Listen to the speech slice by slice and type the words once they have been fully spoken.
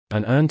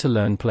An Earn to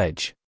Learn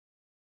Pledge.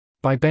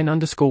 By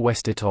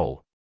Ben_West et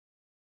al.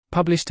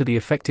 Published to the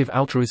Effective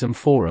Altruism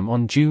Forum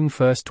on June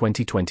 1,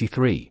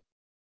 2023.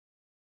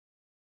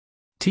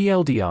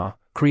 TLDR,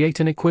 create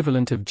an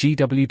equivalent of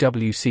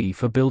GWWC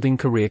for building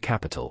career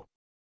capital.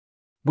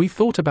 We've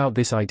thought about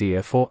this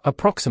idea for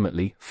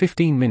approximately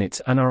 15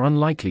 minutes and are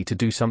unlikely to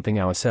do something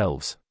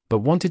ourselves, but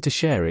wanted to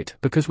share it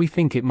because we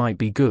think it might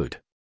be good.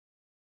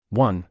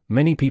 1.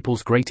 Many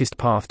people's greatest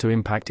path to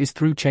impact is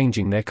through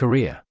changing their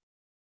career.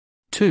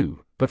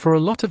 2. But for a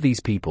lot of these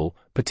people,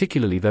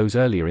 particularly those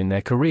earlier in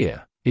their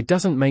career, it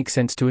doesn't make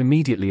sense to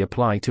immediately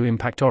apply to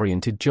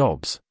impact-oriented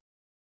jobs.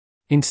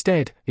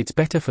 Instead, it's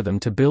better for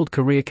them to build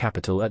career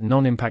capital at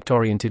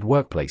non-impact-oriented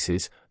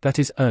workplaces, that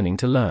is, earning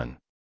to learn.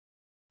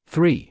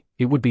 3.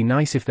 It would be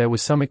nice if there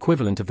was some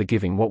equivalent of the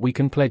giving what we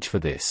can pledge for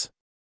this.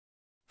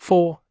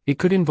 4. It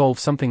could involve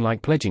something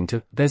like pledging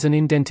to, there's an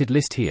indented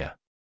list here.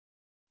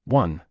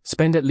 1.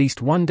 Spend at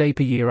least 1 day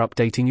per year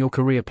updating your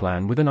career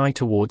plan with an eye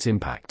towards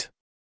impact.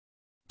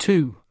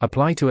 2.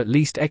 Apply to at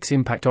least X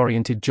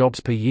impact-oriented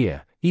jobs per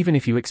year, even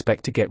if you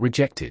expect to get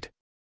rejected.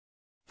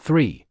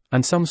 3.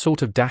 And some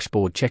sort of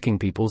dashboard checking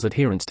people's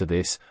adherence to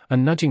this,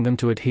 and nudging them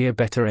to adhere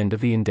better end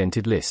of the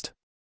indented list.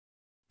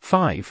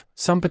 5.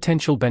 Some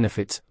potential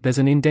benefits, there's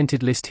an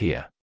indented list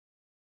here.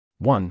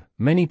 1.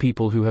 Many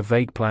people who have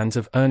vague plans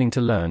of earning to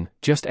learn,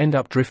 just end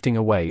up drifting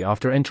away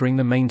after entering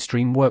the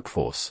mainstream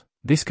workforce.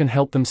 This can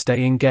help them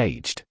stay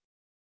engaged.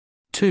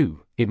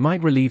 2. It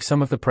might relieve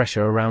some of the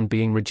pressure around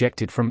being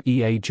rejected from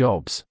EA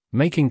jobs,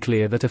 making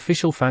clear that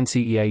official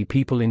fancy EA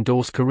people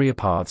endorse career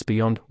paths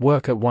beyond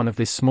work at one of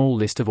this small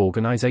list of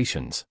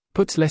organizations,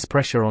 puts less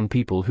pressure on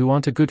people who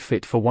aren't a good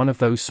fit for one of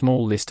those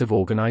small list of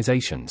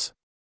organizations.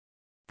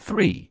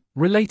 3.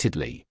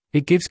 Relatedly,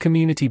 it gives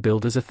community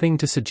builders a thing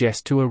to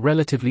suggest to a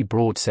relatively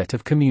broad set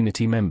of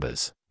community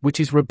members, which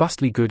is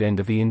robustly good end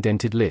of the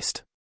indented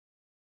list.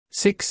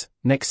 6.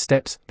 Next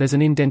steps, there's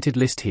an indented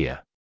list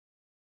here.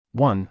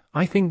 1.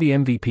 I think the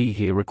MVP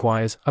here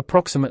requires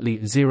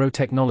approximately 0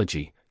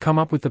 technology, come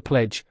up with the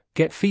pledge,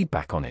 get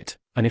feedback on it,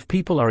 and if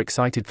people are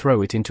excited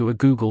throw it into a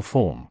Google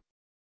form.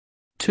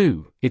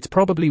 2. It's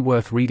probably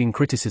worth reading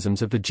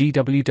criticisms of the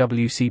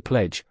GWWC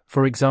pledge,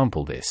 for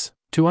example this,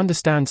 to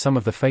understand some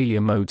of the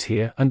failure modes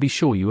here and be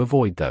sure you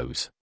avoid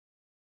those.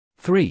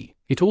 3.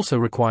 It also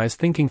requires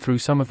thinking through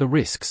some of the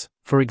risks,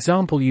 for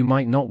example you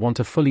might not want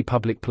a fully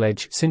public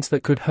pledge since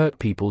that could hurt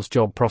people's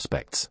job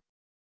prospects.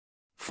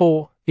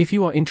 4. If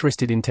you are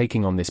interested in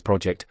taking on this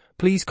project,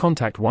 please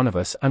contact one of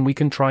us and we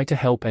can try to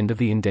help end of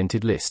the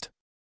indented list.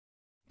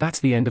 That's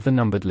the end of the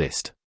numbered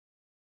list.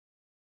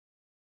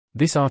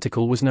 This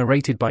article was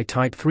narrated by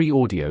Type 3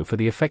 Audio for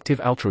the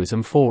Effective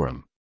Altruism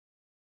Forum.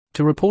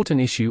 To report an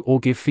issue or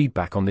give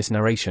feedback on this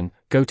narration,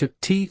 go to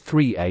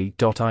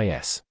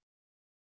t3a.is.